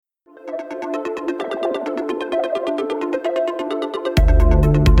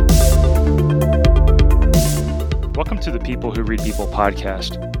People Who Read People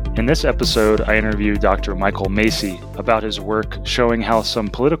podcast. In this episode, I interview Dr. Michael Macey about his work showing how some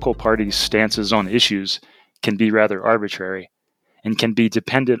political parties' stances on issues can be rather arbitrary and can be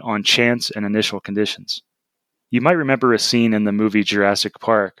dependent on chance and initial conditions. You might remember a scene in the movie Jurassic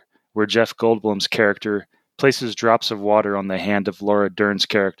Park where Jeff Goldblum's character places drops of water on the hand of Laura Dern's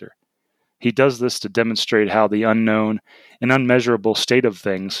character. He does this to demonstrate how the unknown and unmeasurable state of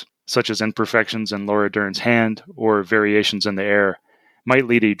things, such as imperfections in Laura Dern's hand or variations in the air, might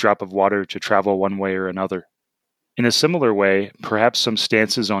lead a drop of water to travel one way or another. In a similar way, perhaps some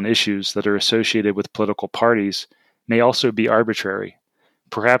stances on issues that are associated with political parties may also be arbitrary.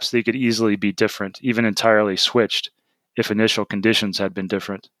 Perhaps they could easily be different, even entirely switched, if initial conditions had been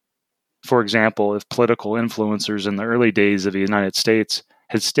different. For example, if political influencers in the early days of the United States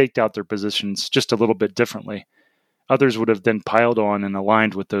had staked out their positions just a little bit differently, others would have then piled on and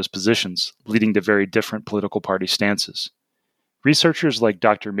aligned with those positions, leading to very different political party stances. Researchers like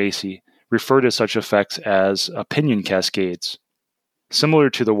Dr. Macey refer to such effects as opinion cascades. Similar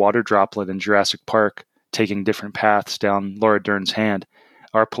to the water droplet in Jurassic Park taking different paths down Laura Dern's hand,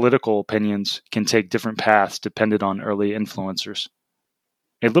 our political opinions can take different paths dependent on early influencers.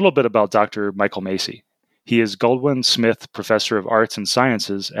 A little bit about Dr. Michael Macey. He is Goldwin Smith Professor of Arts and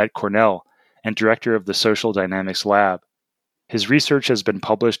Sciences at Cornell and Director of the Social Dynamics Lab. His research has been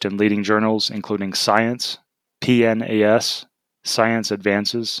published in leading journals including Science, PNAS, Science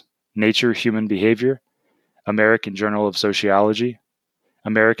Advances, Nature Human Behavior, American Journal of Sociology,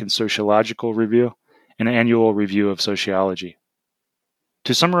 American Sociological Review, and Annual Review of Sociology.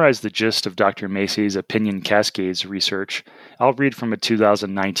 To summarize the gist of Dr. Macey's opinion cascades research, I'll read from a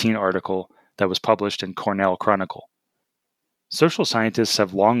 2019 article that was published in Cornell Chronicle. Social scientists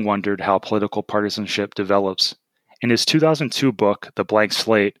have long wondered how political partisanship develops. In his 2002 book, The Blank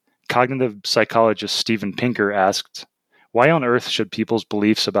Slate, cognitive psychologist Steven Pinker asked, "Why on earth should people's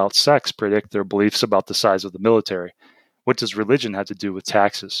beliefs about sex predict their beliefs about the size of the military? What does religion have to do with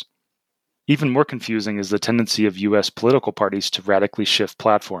taxes?" Even more confusing is the tendency of U.S. political parties to radically shift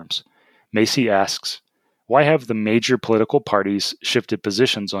platforms. Macey asks, why have the major political parties shifted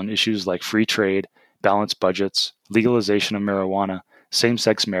positions on issues like free trade, balanced budgets, legalization of marijuana,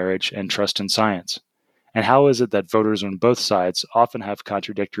 same-sex marriage, and trust in science? And how is it that voters on both sides often have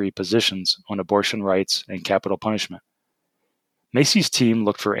contradictory positions on abortion rights and capital punishment? Macey's team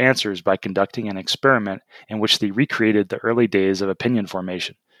looked for answers by conducting an experiment in which they recreated the early days of opinion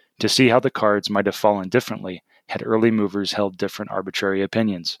formation to see how the cards might have fallen differently had early movers held different arbitrary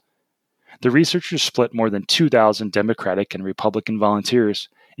opinions. The researchers split more than 2,000 Democratic and Republican volunteers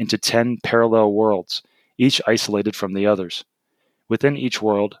into 10 parallel worlds, each isolated from the others. Within each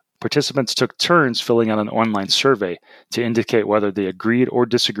world, participants took turns filling out an online survey to indicate whether they agreed or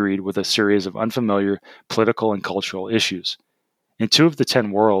disagreed with a series of unfamiliar political and cultural issues. In 2 of the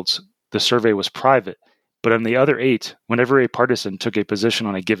 10 worlds, the survey was private, but in the other 8, whenever a partisan took a position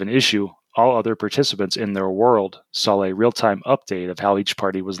on a given issue, all other participants in their world saw a real-time update of how each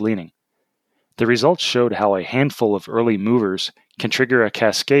party was leaning. The results showed how a handful of early movers can trigger a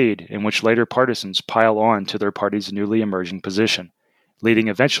cascade in which later partisans pile on to their party's newly emerging position, leading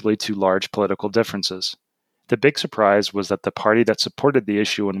eventually to large political differences. The big surprise was that the party that supported the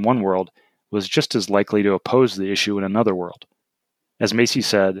issue in one world was just as likely to oppose the issue in another world. As Macey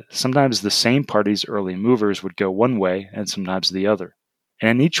said, sometimes the same party's early movers would go one way and sometimes the other.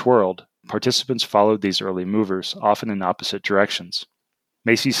 And in each world, participants followed these early movers, often in opposite directions.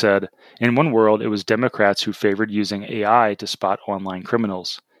 Macey said, in one world it was Democrats who favored using AI to spot online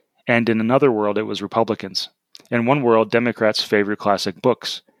criminals, and in another world it was Republicans. In one world, Democrats favored classic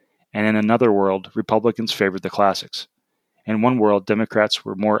books, and in another world, Republicans favored the classics. In one world, Democrats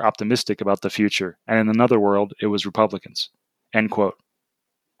were more optimistic about the future, and in another world, it was Republicans. End quote.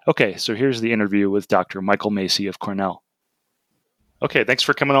 Okay, so here's the interview with Dr. Michael Macey of Cornell. Okay, thanks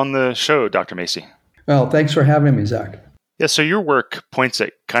for coming on the show, Dr. Macey. Well, thanks for having me, Zach. Yeah, so your work points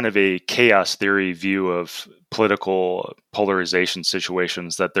at kind of a chaos theory view of political polarization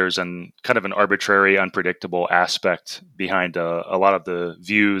situations, that there's kind of an arbitrary, unpredictable aspect behind a lot of the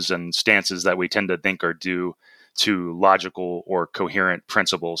views and stances that we tend to think are due to logical or coherent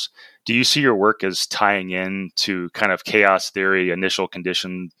principles. Do you see your work as tying in to kind of chaos theory, initial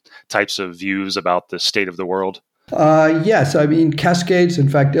condition types of views about the state of the world? Yes. I mean, cascades, in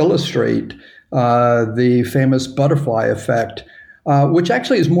fact, illustrate the famous butterfly effect, which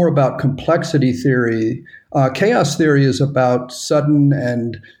actually is more about complexity theory. Chaos theory is about sudden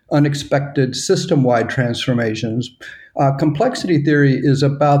and unexpected system-wide transformations. Complexity theory is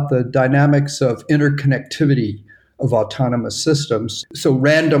about the dynamics of interconnectivity of autonomous systems. So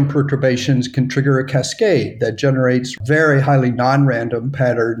random perturbations can trigger a cascade that generates very highly non-random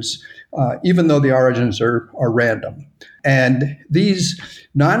patterns, even though the origins are random. And these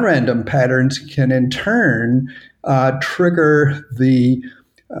non-random patterns can in turn trigger the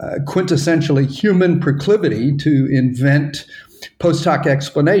quintessentially human proclivity to invent post hoc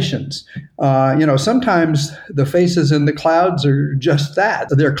explanations. Sometimes the faces in the clouds are just that.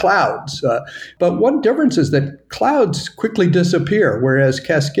 They're clouds. But one difference is that clouds quickly disappear, whereas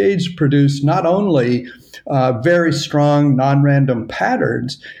cascades produce not only very strong non-random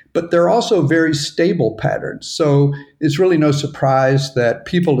patterns, but they're also very stable patterns. So it's really no surprise that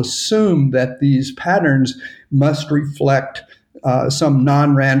people assume that these patterns must reflect some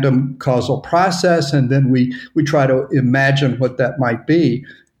non-random causal process, and then we try to imagine what that might be.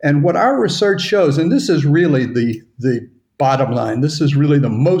 And what our research shows, and this is really the bottom line, this is really the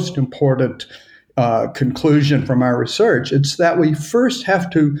most important conclusion from our research, it's that we first have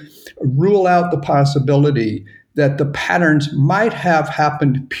to rule out the possibility that the patterns might have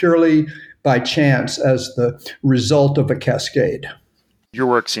happened purely by chance as the result of a cascade. Your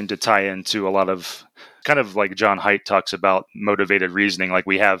work seemed to tie into a lot of kind of like John Haidt talks about motivated reasoning. Like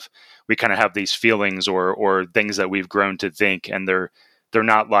we kind of have these feelings or things that we've grown to think, and they're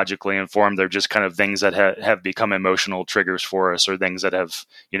not logically informed. They're just kind of things that have become emotional triggers for us, or things that have,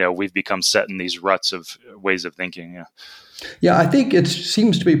 we've become set in these ruts of ways of thinking. Yeah. Yeah, I think it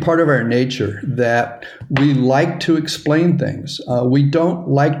seems to be part of our nature that we like to explain things. We don't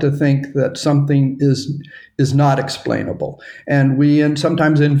like to think that something is not explainable. And we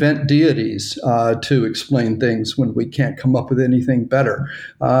sometimes invent deities to explain things when we can't come up with anything better.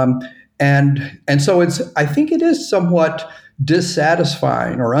 And so I think it is somewhat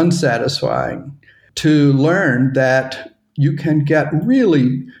dissatisfying or unsatisfying to learn that you can get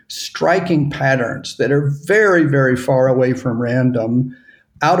really striking patterns that are very, very far away from random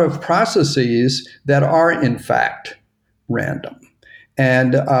out of processes that are in fact random.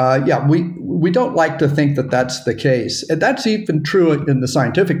 And we don't like to think that that's the case. And that's even true in the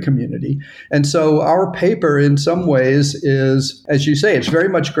scientific community. And so our paper in some ways is, as you say, it's very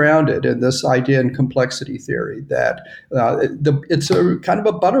much grounded in this idea in complexity theory that it's a kind of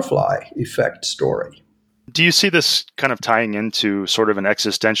a butterfly effect story. Do you see this kind of tying into sort of an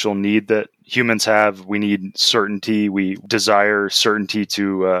existential need that humans have? We need certainty. We desire certainty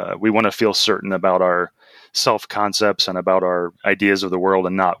we want to feel certain about our self-concepts and about our ideas of the world,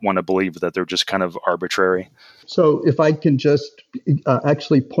 and not want to believe that they're just kind of arbitrary. So if I can just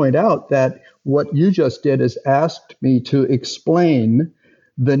actually point out that what you just did is asked me to explain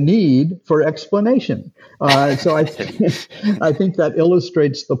the need for explanation. So I think that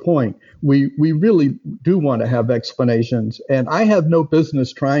illustrates the point. We really do want to have explanations, and I have no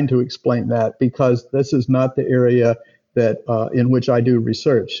business trying to explain that because this is not the area that in which I do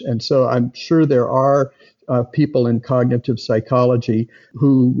research. And so I'm sure there are people in cognitive psychology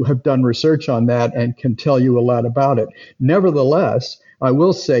who have done research on that and can tell you a lot about it. Nevertheless, I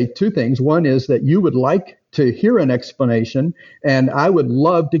will say two things. One is that you would like to hear an explanation, and I would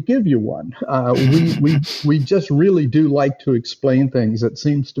love to give you one. We just really do like to explain things. It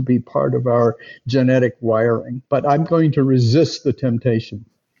seems to be part of our genetic wiring. But I'm going to resist the temptation.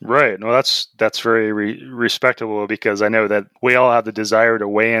 Right. Well, that's very respectable, because I know that we all have the desire to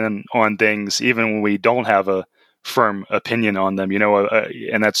weigh in on things, even when we don't have a firm opinion on them.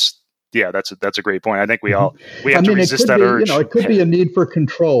 And that's a great point. I think we have to resist that urge. It could be a need for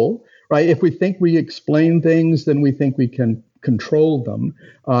control, right? If we think we explain things, then we think we can control them.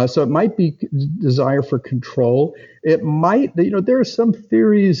 So it might be desire for control. It might, there are some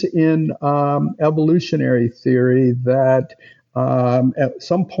theories in evolutionary theory that at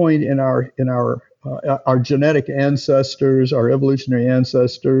some point in our genetic ancestors, our evolutionary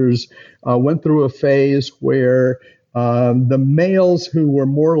ancestors, went through a phase where the males who were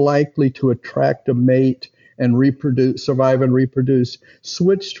more likely to attract a mate and survive and reproduce,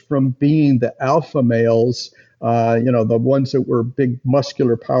 switched from being the alpha males, the ones that were big,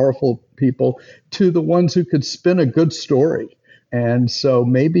 muscular, powerful people, to the ones who could spin a good story. And so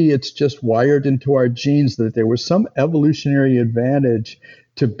maybe it's just wired into our genes that there was some evolutionary advantage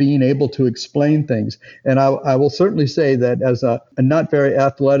to being able to explain things. And I will certainly say that as a not very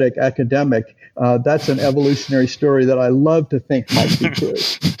athletic academic, that's an evolutionary story that I love to think might be true.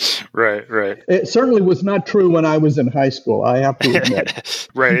 Right. It certainly was not true when I was in high school, I have to admit.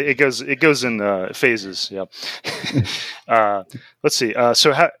 Right. It goes in phases. Yeah. Let's see.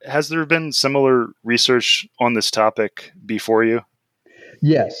 So has there been similar research on this topic before you?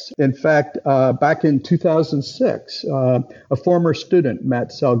 Yes. In fact, back in 2006, a former student,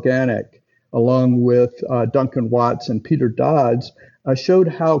 Matt Salganik, along with Duncan Watts and Peter Dodds, showed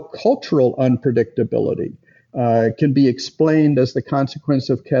how cultural unpredictability can be explained as the consequence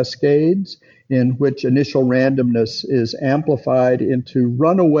of cascades in which initial randomness is amplified into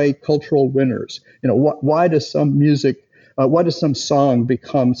runaway cultural winners. Why does some song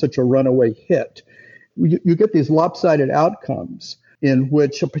become such a runaway hit? You get these lopsided outcomes in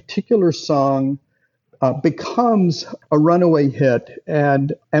which a particular song becomes a runaway hit.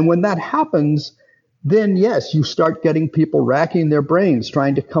 And when that happens, then yes, you start getting people racking their brains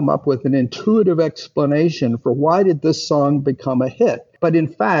trying to come up with an intuitive explanation for why did this song become a hit. But in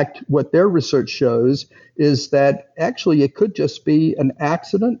fact, what their research shows is that actually it could just be an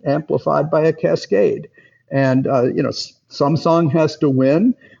accident amplified by a cascade. And, some song has to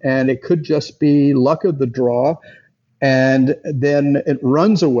win, and it could just be luck of the draw. And then it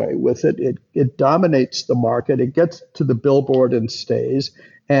runs away with it. It dominates the market. It gets to the Billboard and stays.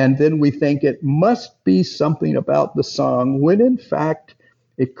 And then we think it must be something about the song, when in fact,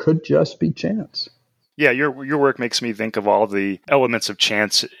 it could just be chance. Yeah, your work makes me think of all the elements of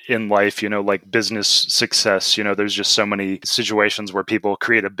chance in life, like business success. There's just so many situations where people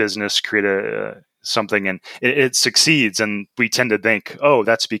create a business, create something, and it succeeds, and we tend to think, oh,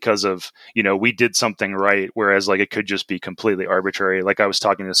 that's because of, we did something right, whereas like it could just be completely arbitrary. Like I was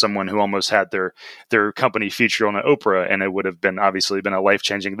talking to someone who almost had their company featured on Oprah, and it would have been obviously been a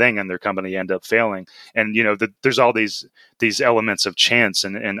life-changing thing, and their company ended up failing. And there's all these elements of chance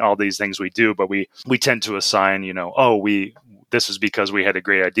and all these things we do, but we tend to assign, this is because we had a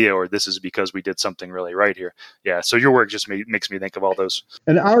great idea, or this is because we did something really right here. Yeah. So your work just makes me think of all those.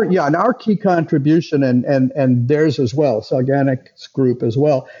 And our key contribution and theirs as well, Salganik's group as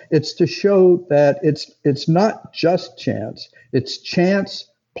well, it's to show that it's not just chance, it's chance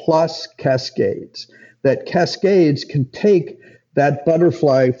plus cascades. That cascades can take that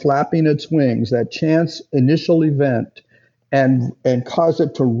butterfly flapping its wings, that chance initial event, and cause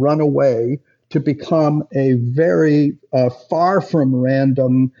it to run away to become a very far from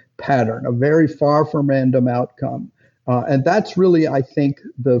random pattern, a very far from random outcome. And that's really, I think,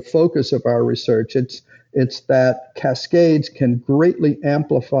 the focus of our research. It's that cascades can greatly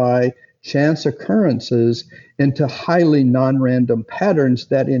amplify chance occurrences into highly non-random patterns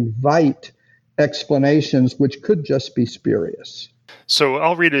that invite explanations which could just be spurious. So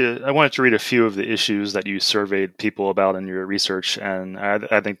I wanted to read a few of the issues that you surveyed people about in your research, and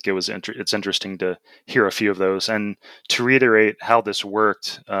I think it's interesting to hear a few of those. And to reiterate how this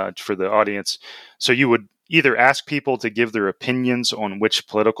worked for the audience, so you would either ask people to give their opinions on which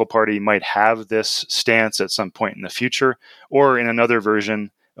political party might have this stance at some point in the future, or in another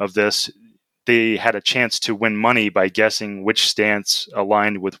version of this, they had a chance to win money by guessing which stance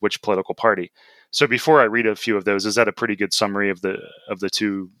aligned with which political party. So before I read a few of those, is that a pretty good summary of the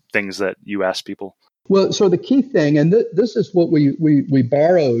two things that you asked people? Well, so the key thing, and this is what we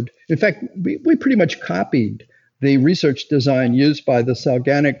borrowed. In fact, we pretty much copied the research design used by the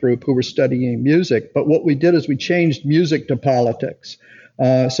Salganik group who were studying music. But what we did is we changed music to politics.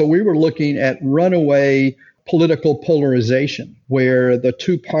 So we were looking at runaway political polarization, where the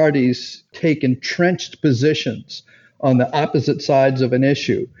two parties take entrenched positions on the opposite sides of an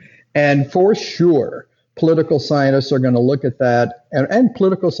issue. And for sure, political scientists are going to look at that, and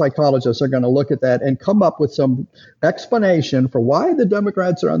political psychologists are going to look at that and come up with some explanation for why the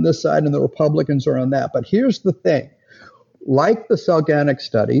Democrats are on this side and the Republicans are on that. But here's the thing. Like the Salganik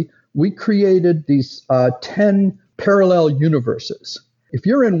study, we created these 10 parallel universes. If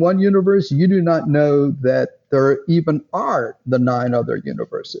you're in one universe, you do not know that there even are the 9 other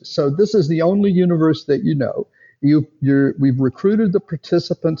universes. So this is the only universe that you know. We've recruited the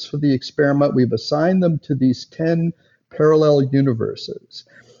participants for the experiment. We've assigned them to these 10 parallel universes.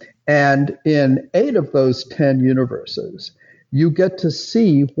 And in 8 of those 10 universes, you get to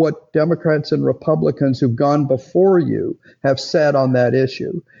see what Democrats and Republicans who've gone before you have said on that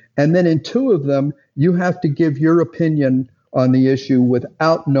issue. And then in 2 of them, you have to give your opinion on the issue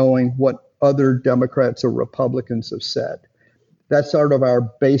without knowing what other Democrats or Republicans have said. That's sort of our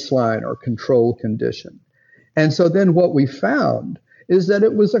baseline or control condition. And so then what we found is that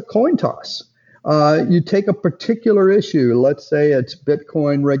it was a coin toss. You take a particular issue, let's say it's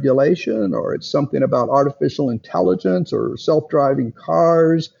Bitcoin regulation, or it's something about artificial intelligence or self-driving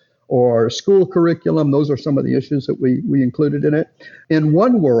cars or school curriculum. Those are some of the issues that we included in it. In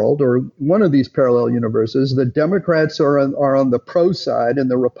one world, or one of these parallel universes, the Democrats are on the pro side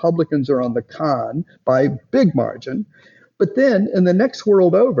and the Republicans are on the con by big margin. But then in the next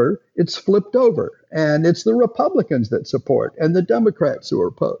world over, it's flipped over. And it's the Republicans that support and the Democrats who are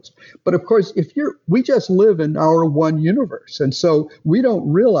opposed. But of course, we just live in our one universe. And so we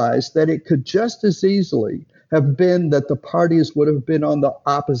don't realize that it could just as easily have been that the parties would have been on the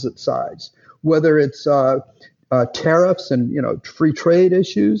opposite sides, whether it's tariffs and free trade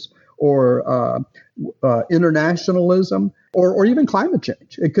issues or internationalism or even climate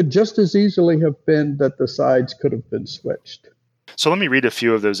change. It could just as easily have been that the sides could have been switched. So let me read a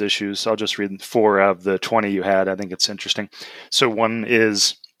few of those issues. I'll just read 4 out of the 20 you had. I think it's interesting. So one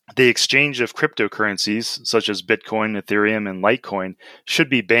is the exchange of cryptocurrencies, such as Bitcoin, Ethereum, and Litecoin, should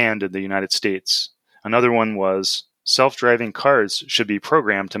be banned in the United States. Another one was self-driving cars should be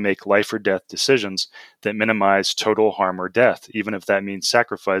programmed to make life or death decisions that minimize total harm or death, even if that means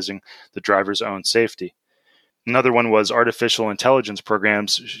sacrificing the driver's own safety. Another one was artificial intelligence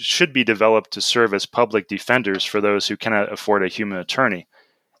programs should be developed to serve as public defenders for those who cannot afford a human attorney.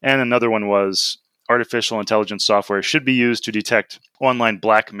 And another one was artificial intelligence software should be used to detect online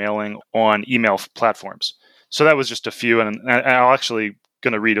blackmailing on email platforms. So that was just a few, and I'll actually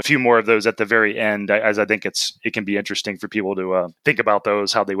going to read a few more of those at the very end, as I think it can be interesting for people to think about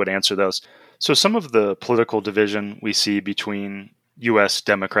those, how they would answer those. So some of the political division we see between U.S.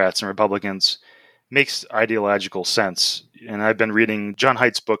 Democrats and Republicans makes ideological sense. And I've been reading John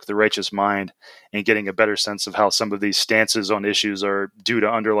Haidt's book, The Righteous Mind, and getting a better sense of how some of these stances on issues are due to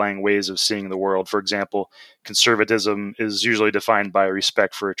underlying ways of seeing the world. For example, conservatism is usually defined by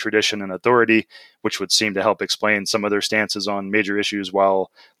respect for tradition and authority, which would seem to help explain some of their stances on major issues,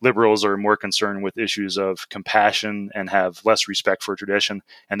 while liberals are more concerned with issues of compassion and have less respect for tradition,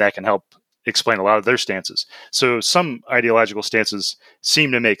 and that can help explain a lot of their stances. So some ideological stances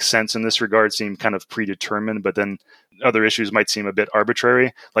seem to make sense in this regard, seem kind of predetermined, but then other issues might seem a bit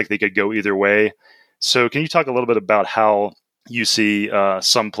arbitrary, like they could go either way. So can you talk a little bit about how you see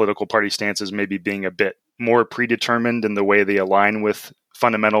some political party stances maybe being a bit more predetermined in the way they align with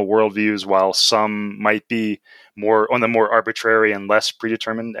fundamental worldviews, while some might be more on the more arbitrary and less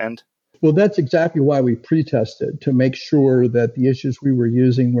predetermined end? Well, that's exactly why we pre-tested, to make sure that the issues we were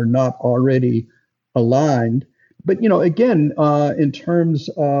using were not already aligned. But, again, in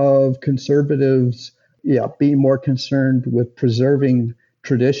terms of conservatives, being more concerned with preserving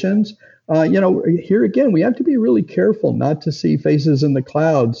traditions, here again, we have to be really careful not to see faces in the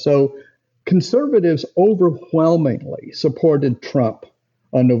clouds. So conservatives overwhelmingly supported Trump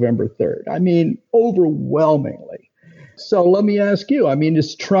on November 3rd. I mean, overwhelmingly. So let me ask you,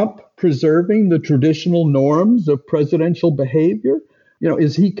 is Trump preserving the traditional norms of presidential behavior?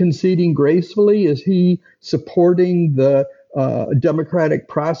 Is he conceding gracefully? Is he supporting the democratic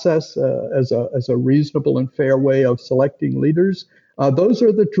process as a reasonable and fair way of selecting leaders? Those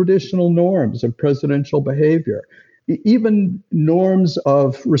are the traditional norms of presidential behavior. Even norms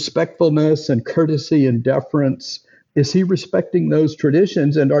of respectfulness and courtesy and deference. Is he respecting those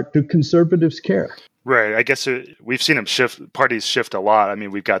traditions, and do conservatives care? Right. I guess we've seen parties shift a lot. I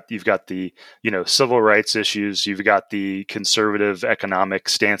mean, you've got the, civil rights issues. You've got the conservative economic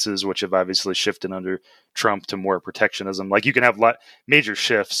stances, which have obviously shifted under Trump to more protectionism. Like you can have major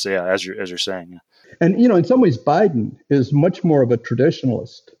shifts, as you're saying. And, in some ways, Biden is much more of a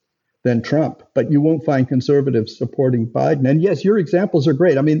traditionalist than Trump, but you won't find conservatives supporting Biden. And yes, your examples are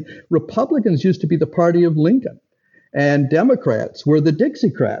great. I mean, Republicans used to be the party of Lincoln, and Democrats were the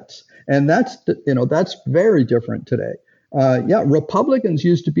Dixiecrats. And that's very different today. Republicans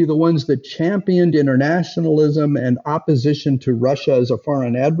used to be the ones that championed internationalism and opposition to Russia as a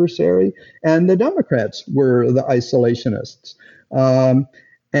foreign adversary. And the Democrats were the isolationists.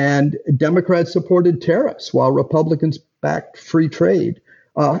 And Democrats supported tariffs while Republicans backed free trade.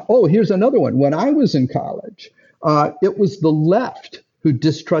 Here's another one. When I was in college, it was the left who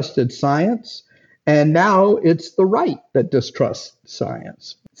distrusted science. And now it's the right that distrusts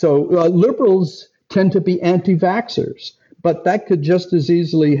science. So liberals tend to be anti-vaxxers, but that could just as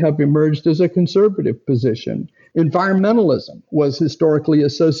easily have emerged as a conservative position. Environmentalism was historically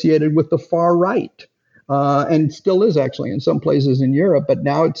associated with the far right, and still is actually in some places in Europe, but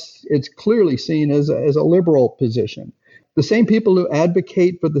now it's clearly seen as a liberal position. The same people who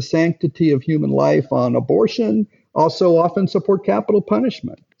advocate for the sanctity of human life on abortion also often support capital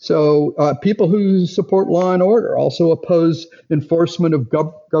punishment. So people who support law and order also oppose enforcement of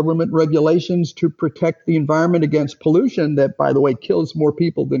government regulations to protect the environment against pollution that, by the way, kills more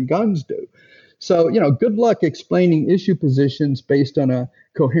people than guns do. So, good luck explaining issue positions based on a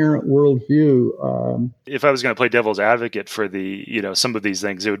coherent worldview. If I was going to play devil's advocate for some of these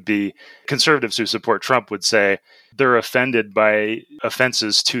things, it would be conservatives who support Trump would say they're offended by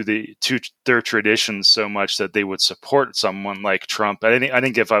offenses to their traditions so much that they would support someone like Trump. I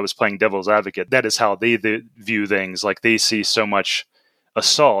think if I was playing devil's advocate, that is how they view things. Like they see so much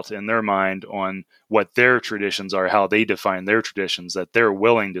assault in their mind on what their traditions are, how they define their traditions, that they're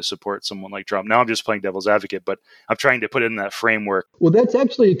willing to support someone like Trump. Now I'm just playing devil's advocate, but I'm trying to put it in that framework. Well, that's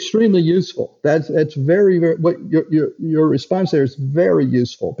actually extremely useful. That's very, very, what your response there is very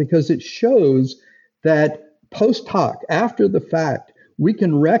useful, because it shows that post hoc, after the fact, we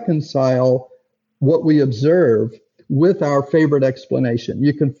can reconcile what we observe with our favorite explanation.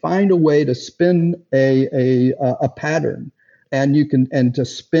 You can find a way to spin a pattern, and to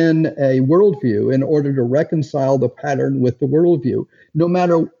spin a worldview in order to reconcile the pattern with the worldview, no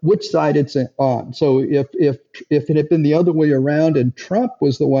matter which side it's on. So if it had been the other way around and Trump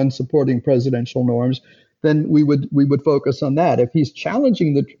was the one supporting presidential norms, then we would focus on that. If he's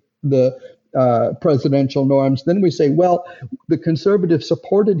challenging the presidential norms, then we say, well, the conservatives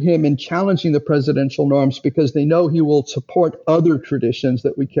supported him in challenging the presidential norms because they know he will support other traditions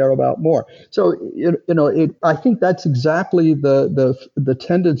that we care about more. So, I think that's exactly the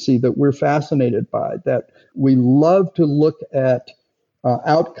tendency that we're fascinated by, that we love to look at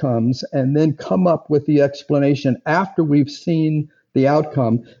outcomes and then come up with the explanation after we've seen the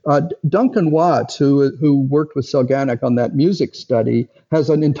outcome. Duncan Watts, who worked with Selganik on that music study, has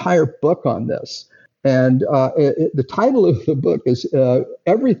an entire book on this. And the title of the book is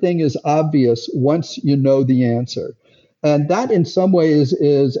Everything is Obvious Once You Know the Answer. And that in some ways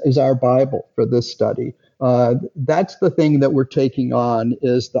is our Bible for this study. That's the thing that we're taking on,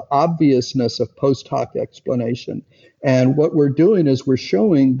 is the obviousness of post hoc explanation. And what we're doing is we're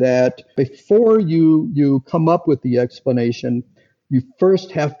showing that before you come up with the explanation, you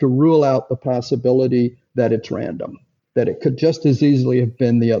first have to rule out the possibility that it's random, that it could just as easily have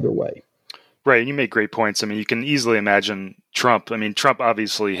been the other way. Right. And you make great points. I mean, you can easily imagine Trump. I mean, Trump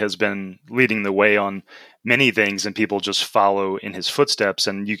obviously has been leading the way on many things, and people just follow in his footsteps.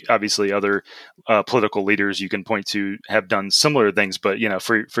 And obviously other political leaders you can point to have done similar things. But,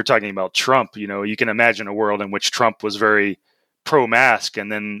 for talking about Trump, you can imagine a world in which Trump was very pro-mask,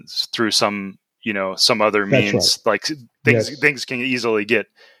 and then through some other means, like things can easily get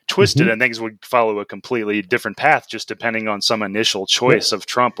twisted, and things would follow a completely different path just depending on some initial choice of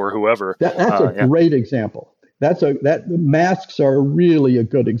Trump or whoever. That's a great example. Masks are really a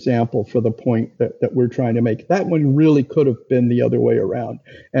good example for the point that we're trying to make. That one really could have been the other way around,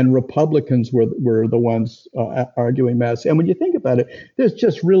 and Republicans were the ones arguing masks. And when you think about it, there's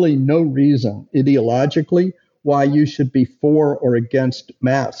just really no reason ideologically why you should be for or against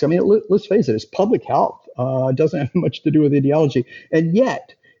masks. I mean, let's face it, it's public health. It doesn't have much to do with ideology. And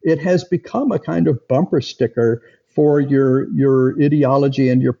yet it has become a kind of bumper sticker for your ideology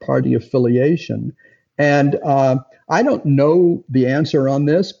and your party affiliation. And I don't know the answer on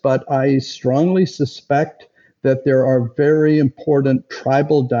this, but I strongly suspect that there are very important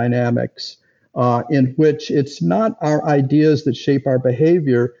tribal dynamics in which it's not our ideas that shape our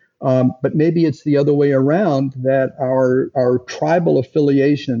behavior, but maybe it's the other way around, that our tribal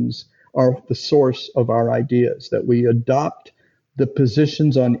affiliations are the source of our ideas, that we adopt the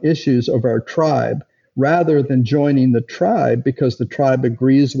positions on issues of our tribe rather than joining the tribe because the tribe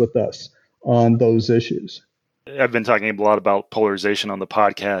agrees with us on those issues. I've been talking a lot about polarization on the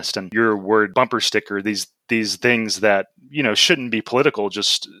podcast, and your word bumper sticker, these things that, shouldn't be political,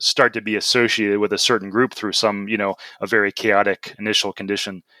 just start to be associated with a certain group through some, a very chaotic initial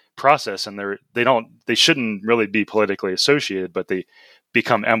condition process. And they shouldn't really be politically associated, but they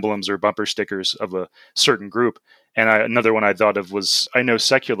become emblems or bumper stickers of a certain group. And another one I thought of was, I know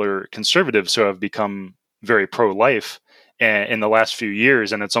secular conservatives who have become very pro-life in the last few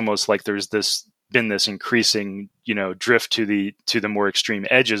years, and it's almost like there's been this increasing, drift to the more extreme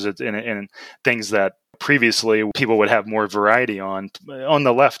edges and things that previously people would have more variety on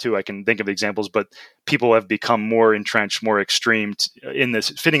the left too. I can think of examples, but people have become more entrenched, more extreme in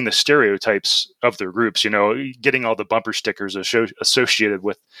this, fitting the stereotypes of their groups, getting all the bumper stickers associated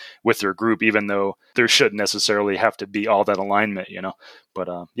with their group, even though there shouldn't necessarily have to be all that alignment, but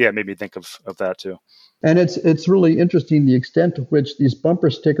it made me think of that too. And it's really interesting the extent to which these bumper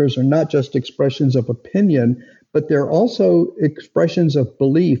stickers are not just expressions of opinion, but they're also expressions of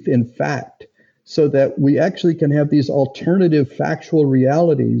belief in fact, so that we actually can have these alternative factual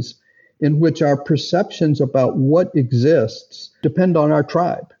realities in which our perceptions about what exists depend on our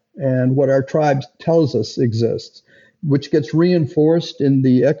tribe and what our tribe tells us exists. which gets reinforced in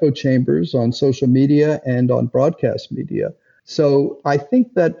the echo chambers on social media and on broadcast media. So I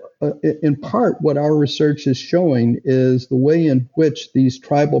think that in part what our research is showing is the way in which these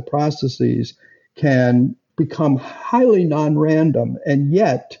tribal processes can become highly non-random, and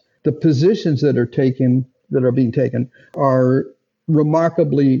yet the positions that are being taken are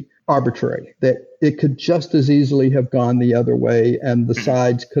remarkably arbitrary, that it could just as easily have gone the other way and the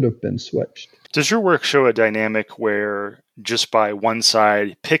sides could have been switched. Does your work show a dynamic where just by one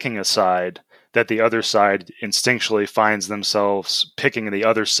side picking a side, that the other side instinctually finds themselves picking the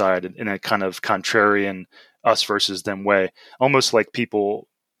other side in a kind of contrarian us versus them way, almost like people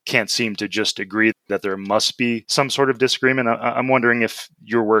can't seem to just agree that there must be some sort of disagreement? I'm wondering if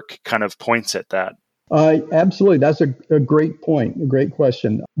your work kind of points at that. Absolutely. That's a great point, a great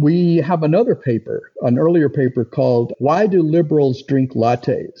question. We have another paper, an earlier paper called Why Do Liberals Drink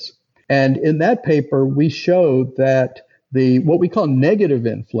Lattes? And in that paper, we show that what we call negative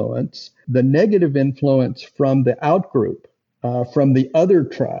influence, the negative influence from the outgroup, from the other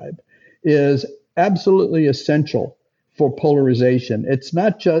tribe, is absolutely essential for polarization. It's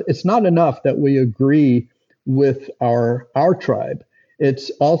not enough that we agree with our tribe.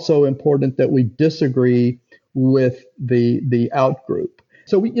 It's also important that we disagree with the outgroup.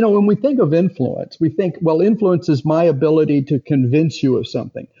 So when we think of influence, we think, well, influence is my ability to convince you of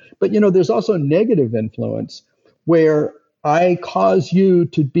something. But there's also negative influence where I cause you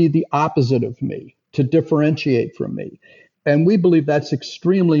to be the opposite of me, to differentiate from me. And we believe that's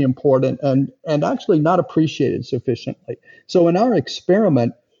extremely important and actually not appreciated sufficiently. So in our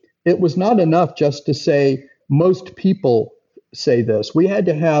experiment, it was not enough just to say most people say this. We had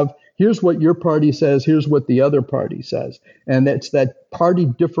to have, here's what your party says, here's what the other party says. And it's that party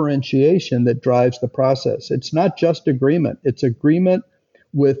differentiation that drives the process. It's not just agreement. It's agreement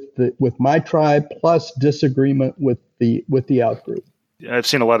with my tribe plus disagreement with the outgroup. I've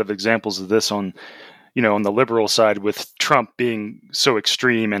seen a lot of examples of this on the liberal side, with Trump being so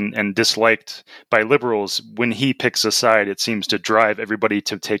extreme and disliked by liberals. When he picks a side, it seems to drive everybody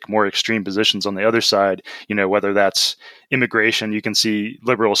to take more extreme positions on the other side. Whether that's immigration, you can see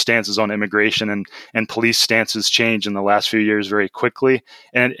liberal stances on immigration and police stances change in the last few years very quickly.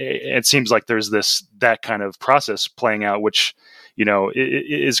 And it seems like there's that kind of process playing out, which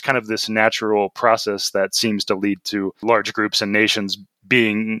is kind of this natural process that seems to lead to large groups and nations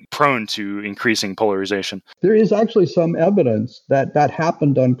being prone to increasing polarization. There is actually some evidence that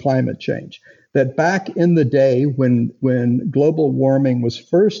happened on climate change, that back in the day when global warming was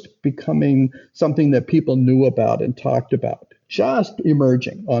first becoming something that people knew about and talked about, just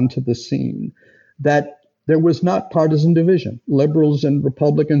emerging onto the scene, that there was not partisan division. Liberals and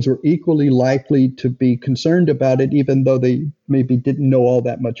Republicans were equally likely to be concerned about it, even though they maybe didn't know all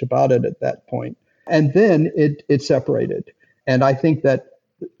that much about it at that point. And then it separated. And I think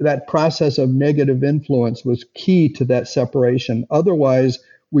that process of negative influence was key to that separation. Otherwise,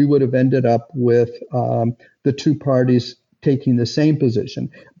 we would have ended up with the two parties taking the same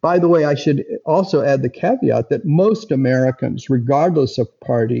position. By the way, I should also add the caveat that most Americans, regardless of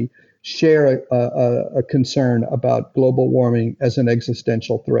party, share a concern about global warming as an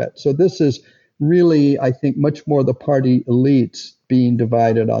existential threat. So this is really, I think, much more the party elites being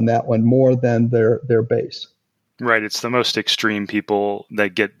divided on that one more than their base. Right. It's the most extreme people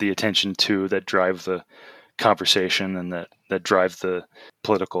that get the attention too, that drive the conversation and that drive the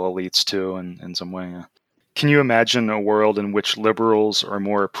political elites too in some way. Yeah. Can you imagine a world in which liberals are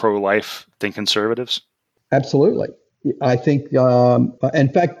more pro-life than conservatives? Absolutely. I think,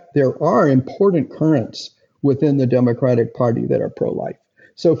 in fact, there are important currents within the Democratic Party that are pro-life.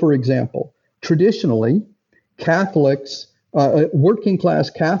 So, for example, traditionally, Catholics, working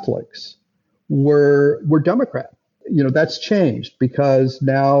class Catholics, were Democrat. That's changed because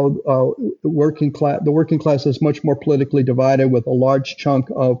now the working class is much more politically divided, with a large chunk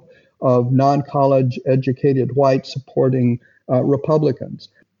of non-college educated whites supporting Republicans.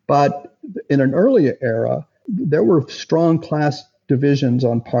 But in an earlier era, there were strong class divisions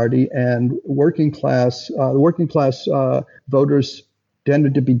on party, and working class voters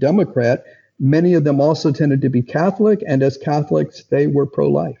tended to be Democrat. Many of them also tended to be Catholic, and as Catholics, they were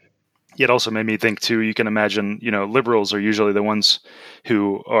pro-life. It also made me think too, you can imagine, liberals are usually the ones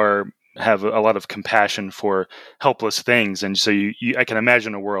who have a lot of compassion for helpless things. And so I can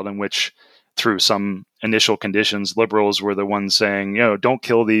imagine a world in which, through some initial conditions, liberals were the ones saying, don't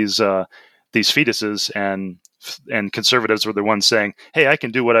kill these fetuses, and and conservatives were the ones saying, "Hey, I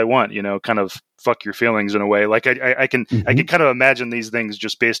can do what I want," kind of fuck your feelings in a way. Like I can kind of imagine these things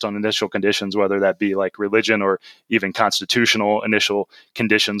just based on initial conditions, whether that be like religion or even constitutional initial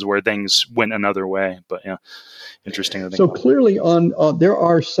conditions where things went another way. But yeah, interesting to think So about. clearly, there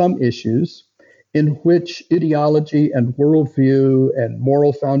are some issues in which ideology and worldview and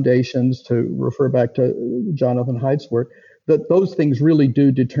moral foundations, to refer back to Jonathan Haidt's work, that those things really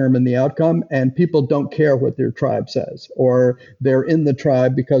do determine the outcome, and people don't care what their tribe says, or they're in the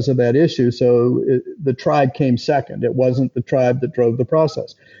tribe because of that issue. So the tribe came second. It wasn't the tribe that drove the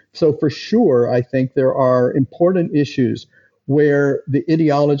process. So for sure, I think there are important issues where the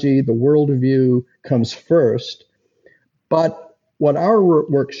ideology, the worldview comes first. But what our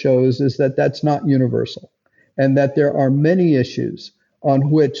work shows is that that's not universal, and that there are many issues on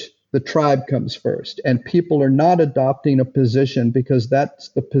which the tribe comes first. And people are not adopting a position because that's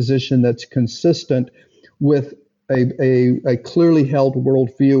the position that's consistent with a clearly held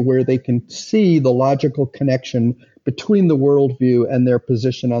worldview where they can see the logical connection between the worldview and their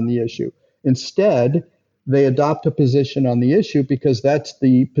position on the issue. Instead, they adopt a position on the issue because that's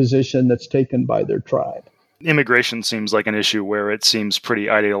the position that's taken by their tribe. Immigration seems like an issue where it seems pretty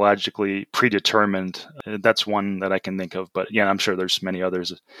ideologically predetermined. That's one that I can think of. But yeah, I'm sure there's many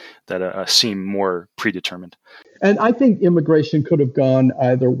others that seem more predetermined. And I think immigration could have gone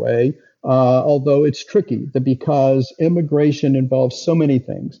either way, although it's tricky because immigration involves so many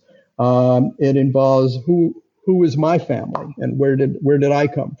things. It involves who is my family and where did I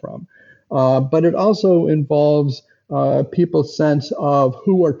come from, but it also involves people's sense of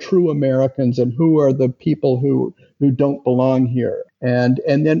who are true Americans and who are the people who don't belong here. And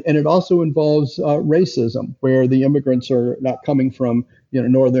it also involves racism, where the immigrants are not coming from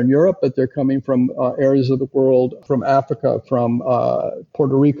Northern Europe, but they're coming from areas of the world, from Africa, from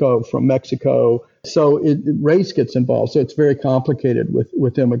Puerto Rico, from Mexico. So race gets involved. So it's very complicated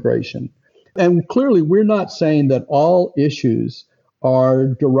with immigration. And clearly, we're not saying that all issues are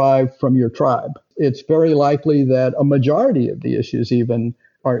derived from your tribe. It's very likely that a majority of the issues even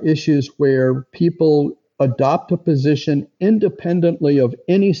are issues where people adopt a position independently of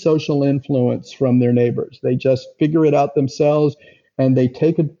any social influence from their neighbors. They just figure it out themselves, and they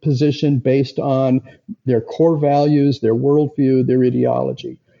take a position based on their core values, their worldview, their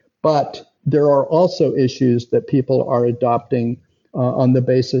ideology. But there are also issues that people are adopting on the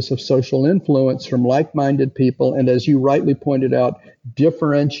basis of social influence from like-minded people, and as you rightly pointed out,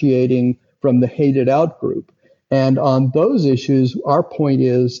 differentiating from the hated out group. And on those issues, our point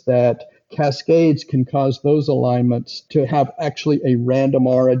is that cascades can cause those alignments to have actually a random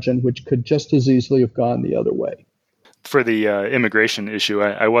origin, which could just as easily have gone the other way. For the immigration issue,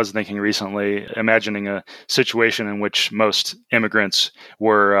 I was thinking recently, imagining a situation in which most immigrants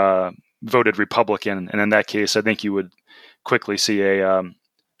were voted Republican, and in that case, I think you would quickly see a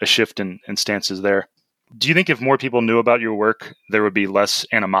shift in stances there. Do you think if more people knew about your work, there would be less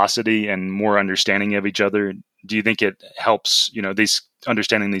animosity and more understanding of each other? Do you think it helps, these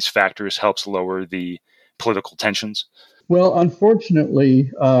understanding these factors helps lower the political tensions? Well,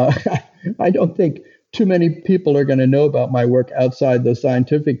 unfortunately, I don't think too many people are going to know about my work outside the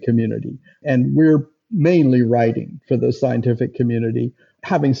scientific community. And we're mainly writing for the scientific community.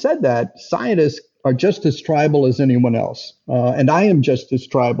 Having said that, scientists are just as tribal as anyone else. And I am just as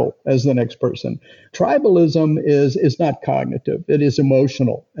tribal as the next person. Tribalism is not cognitive, it is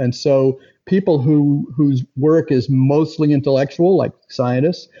emotional. And so people whose work is mostly intellectual, like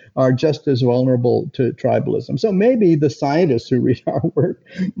scientists, are just as vulnerable to tribalism. So maybe the scientists who read our work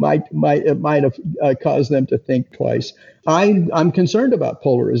might have caused them to think twice. I'm concerned about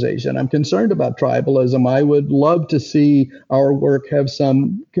polarization. I'm concerned about tribalism. I would love to see our work have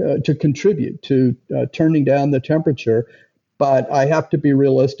some to contribute to turning down the temperature, but I have to be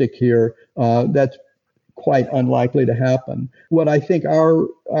realistic here. That's quite unlikely to happen. What I think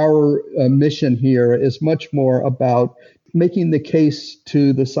our mission here is much more about making the case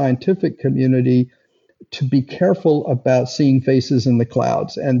to the scientific community to be careful about seeing faces in the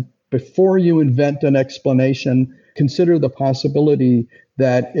clouds. And before you invent an explanation, consider the possibility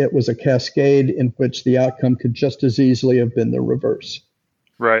that it was a cascade in which the outcome could just as easily have been the reverse.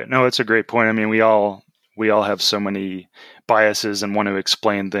 Right. No, it's a great point. I mean, we all have so many biases and want to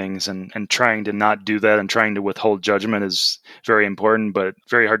explain things, and trying to not do that and trying to withhold judgment is very important, but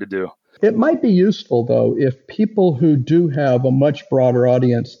very hard to do. It might be useful, though, if people who do have a much broader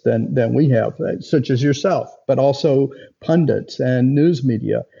audience than we have, such as yourself, but also pundits and news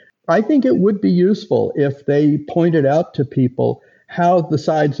media, I think it would be useful if they pointed out to people how the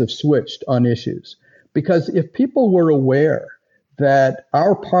sides have switched on issues. Because if people were aware that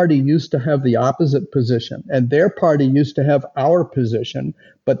our party used to have the opposite position and their party used to have our position,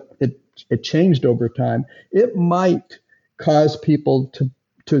 but it changed over time, it might cause people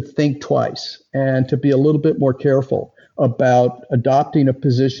to think twice and to be a little bit more careful about adopting a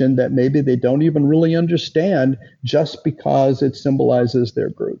position that maybe they don't even really understand just because it symbolizes their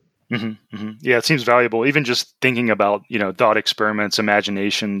group. Mm-hmm, mm-hmm. Yeah, it seems valuable. Even just thinking about, thought experiments,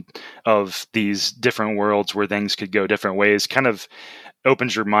 imagination of these different worlds where things could go different ways kind of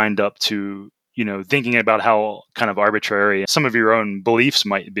opens your mind up to, thinking about how kind of arbitrary some of your own beliefs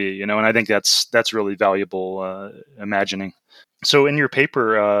might be, and I think that's really valuable imagining. So in your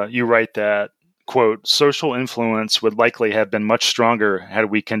paper, you write that, quote, social influence would likely have been much stronger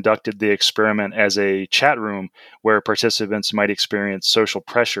had we conducted the experiment as a chat room where participants might experience social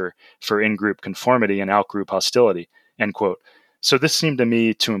pressure for in-group conformity and out-group hostility, end quote. So this seemed to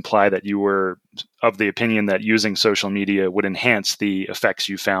me to imply that you were of the opinion that using social media would enhance the effects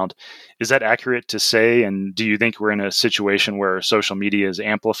you found. Is that accurate to say? And do you think we're in a situation where social media is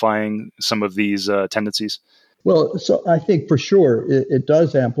amplifying some of these tendencies? Well, so I think for sure it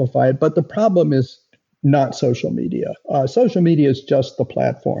does amplify it, but the problem is not social media. Social media is just the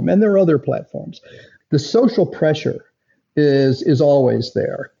platform, and there are other platforms. The social pressure is always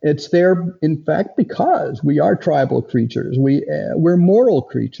there. It's there, in fact, because we are tribal creatures. We're moral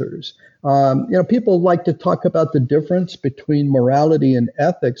creatures. People like to talk about the difference between morality and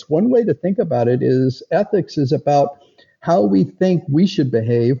ethics. One way to think about it is ethics is about how we think we should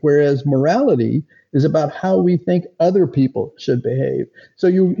behave, whereas morality is about how we think other people should behave. So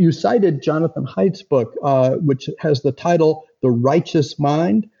you cited Jonathan Haidt's book, which has the title, The Righteous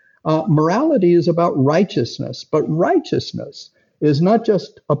Mind. Morality is about righteousness, but righteousness is not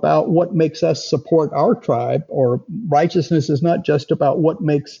just about what makes us support our tribe, or righteousness is not just about what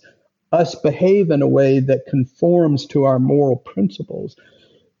makes us behave in a way that conforms to our moral principles.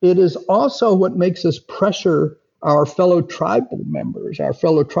 It is also what makes us pressure our fellow tribe members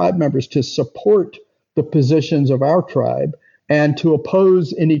to support the positions of our tribe and to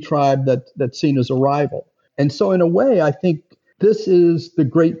oppose any tribe that's seen as a rival. And so in a way, I think this is the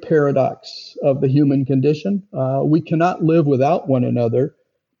great paradox of the human condition. We cannot live without one another,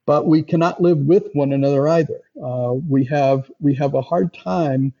 but we cannot live with one another either. We have a hard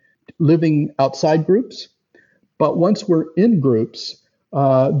time living outside groups, but once we're in groups,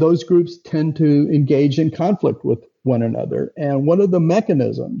 those groups tend to engage in conflict with one another. And one of the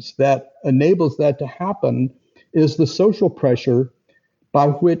mechanisms that enables that to happen is the social pressure by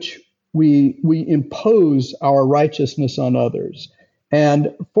which we impose our righteousness on others.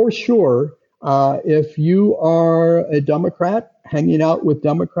 And for sure, if you are a Democrat hanging out with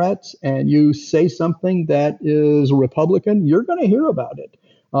Democrats and you say something that is Republican, you're going to hear about it.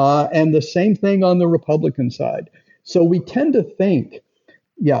 And the same thing on the Republican side. So we tend to think,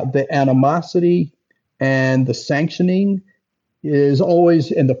 the animosity and the sanctioning is always,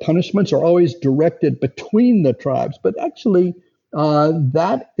 and the punishments are always directed between the tribes. But actually,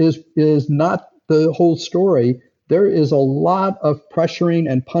 that is not the whole story. There is a lot of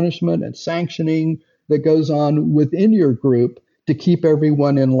pressuring and punishment and sanctioning that goes on within your group to keep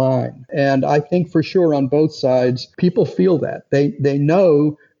everyone in line. And I think for sure on both sides, people feel that. They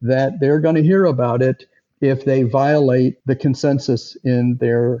know that they're going to hear about it if they violate the consensus in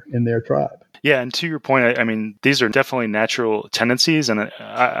their tribe. Yeah, and to your point, I mean, these are definitely natural tendencies, and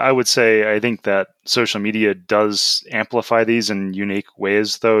I would say I think that social media does amplify these in unique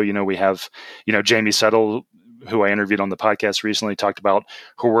ways, though. We have, Jamie Settle, who I interviewed on the podcast recently, talked about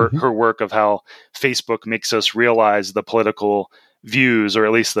her work of how Facebook makes us realize the political views, or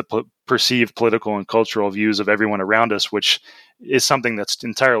at least the perceived political and cultural views of everyone around us, which is something that's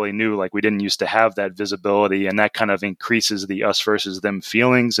entirely new. Like, we didn't used to have that visibility, and that kind of increases the us versus them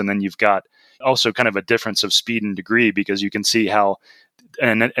feelings. And then you've got also kind of a difference of speed and degree, because you can see how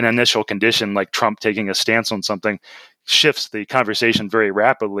an initial condition like Trump taking a stance on something shifts the conversation very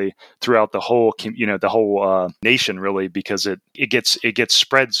rapidly throughout the whole nation, really, because it gets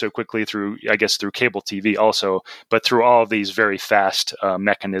spread so quickly through cable TV also, but through all of these very fast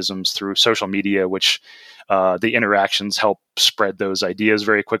mechanisms through social media, which the interactions help spread those ideas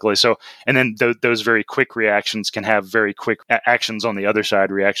very quickly. So, and then those very quick reactions can have very quick reactions on the other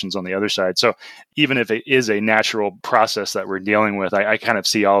side. So even if it is a natural process that we're dealing with, I kind of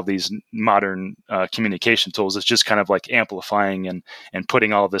see all of these modern communication tools as just kind of like amplifying and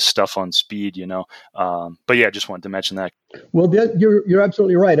putting all this stuff on speed, But yeah, I just wanted to mention that. Well, you're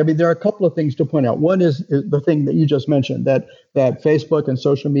absolutely right. I mean, there are a couple of things to point out. One is the thing that you just mentioned, that Facebook and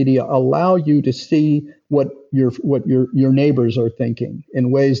social media allow you to see what your neighbors are thinking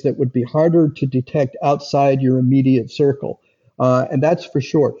in ways that would be harder to detect outside your immediate circle. And that's for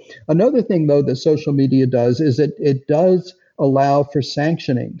sure. Another thing, though, that social media does is it does allow for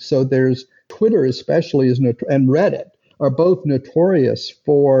sanctioning. So there's Twitter, especially, and Reddit are both notorious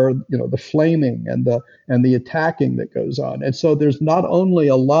for the flaming and the attacking that goes on. And so there's not only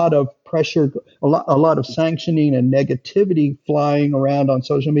a lot of pressure, a lot of sanctioning and negativity flying around on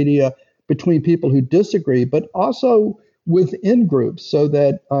social media between people who disagree, but also within groups, so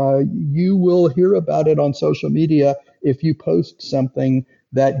that you will hear about it on social media if you post something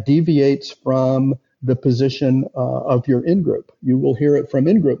that deviates from the position of your in-group. You will hear it from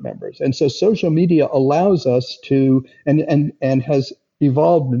in-group members. And so social media allows us to, and has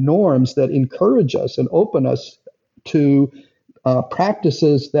evolved norms that encourage us and open us to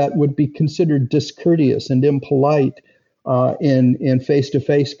practices that would be considered discourteous and impolite in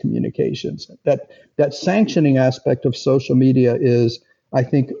face-to-face communications. That sanctioning aspect of social media is, I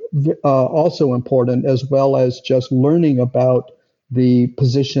think, also important, as well as just learning about the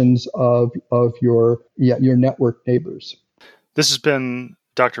positions of your network neighbors. This has been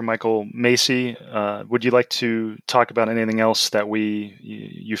Dr. Michael Macy. Would you like to talk about anything else that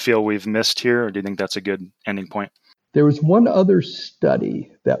you feel we've missed here, or do you think that's a good ending point? There was one other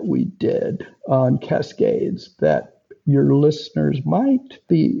study that we did on cascades that your listeners might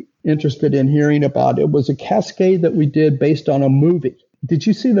be interested in hearing about. It was a cascade that we did based on a movie. Did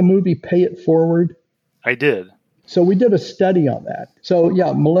you see the movie Pay It Forward? I did. So we did a study on that. So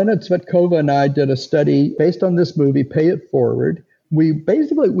yeah, Milena Tsvetkova and I did a study based on this movie, Pay It Forward. We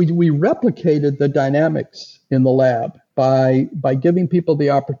replicated the dynamics in the lab by giving people the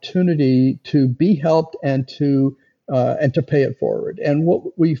opportunity to be helped and to pay it forward. And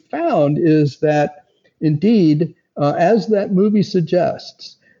what we found is that indeed, as that movie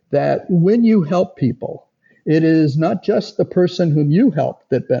suggests, that when you help people, it is not just the person whom you helped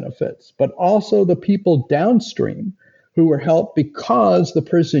that benefits, but also the people downstream who were helped because the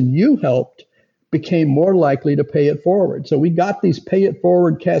person you helped became more likely to pay it forward. So we got these pay it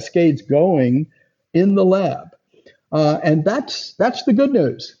forward cascades going in the lab. And that's the good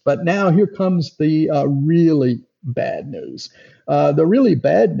news. But now here comes the really bad news. The really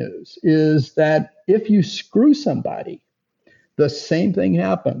bad news is that if you screw somebody, the same thing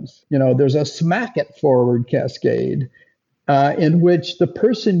happens. There's a smack it forward cascade in which the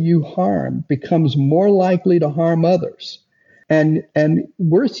person you harm becomes more likely to harm others. And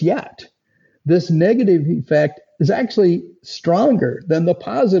worse yet, this negative effect is actually stronger than the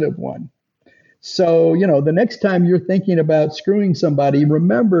positive one. So, the next time you're thinking about screwing somebody,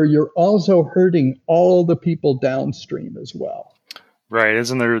 remember you're also hurting all the people downstream as well. Right.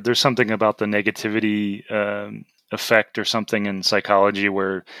 Isn't there's something about the negativity effect or something in psychology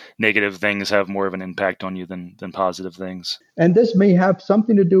where negative things have more of an impact on you than positive things? And this may have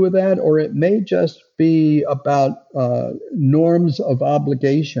something to do with that, or it may just be about norms of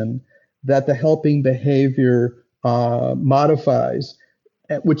obligation that the helping behavior modifies,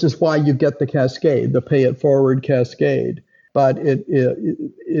 which is why you get the cascade, the pay it forward cascade. But it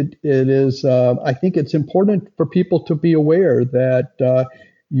is, I think it's important for people to be aware that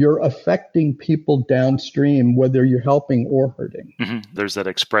you're affecting people downstream, whether you're helping or hurting. Mm-hmm. There's that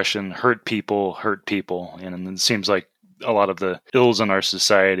expression, hurt people. And it seems like a lot of the ills in our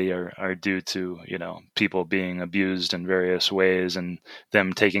society are due to, people being abused in various ways and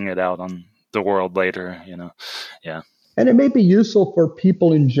them taking it out on the world later, Yeah. And it may be useful for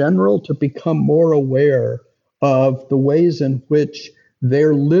people in general to become more aware of the ways in which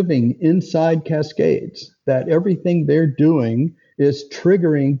they're living inside cascades, that everything they're doing is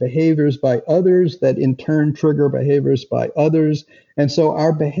triggering behaviors by others that in turn trigger behaviors by others. And so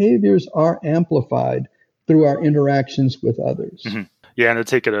our behaviors are amplified through our interactions with others. Mm-hmm. Yeah, and to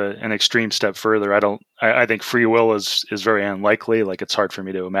take it an extreme step further, I think free will is very unlikely. Like, it's hard for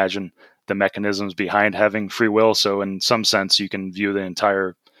me to imagine the mechanisms behind having free will. So in some sense, you can view the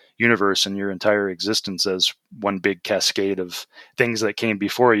entire universe and your entire existence as one big cascade of things that came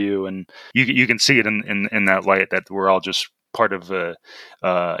before you. And you can see it in that light, that we're all just part of a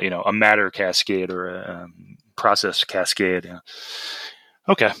matter cascade or a process cascade. Yeah.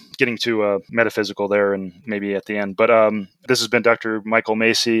 Okay, getting to metaphysical there and maybe at the end. But this has been Dr. Michael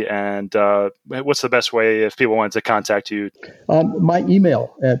Macy. And what's the best way if people wanted to contact you? My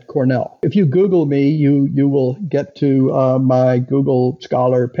email at Cornell. If you Google me, you will get to my Google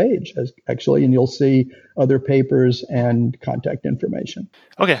Scholar page, actually, and you'll see other papers and contact information.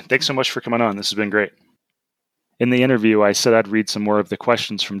 Okay, thanks so much for coming on. This has been great. In the interview, I said I'd read some more of the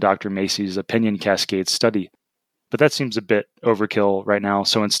questions from Dr. Macy's opinion cascade study. But that seems a bit overkill right now,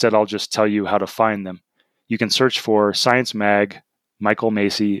 so instead I'll just tell you how to find them. You can search for Science Mag, Michael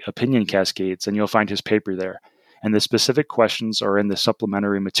Macy, Opinion Cascades, and you'll find his paper there. and the specific questions are in the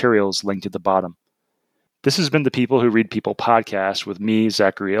supplementary materials linked at the bottom. This has been the People Who Read People podcast with me,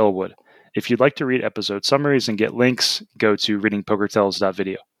 Zachary Elwood. If you'd like to read episode summaries and get links, go to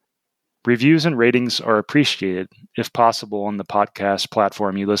readingpokertells.video. Reviews and ratings are appreciated, if possible, on the podcast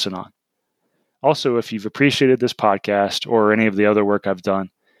platform you listen on. Also, if you've appreciated this podcast or any of the other work I've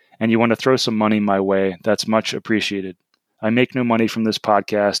done, and you want to throw some money my way, that's much appreciated. I make no money from this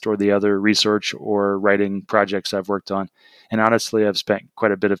podcast or the other research or writing projects I've worked on, and honestly, I've spent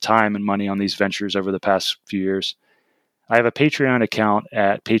quite a bit of time and money on these ventures over the past few years. I have a Patreon account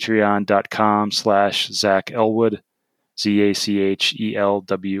at patreon.com/Zach Elwood,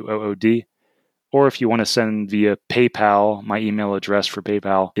 ZACHELWOOD, or if you want to send via PayPal, my email address for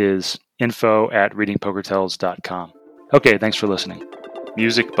PayPal is info@readingpokertells.com. Okay, thanks for listening.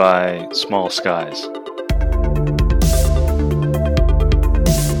 Music by Small Skies.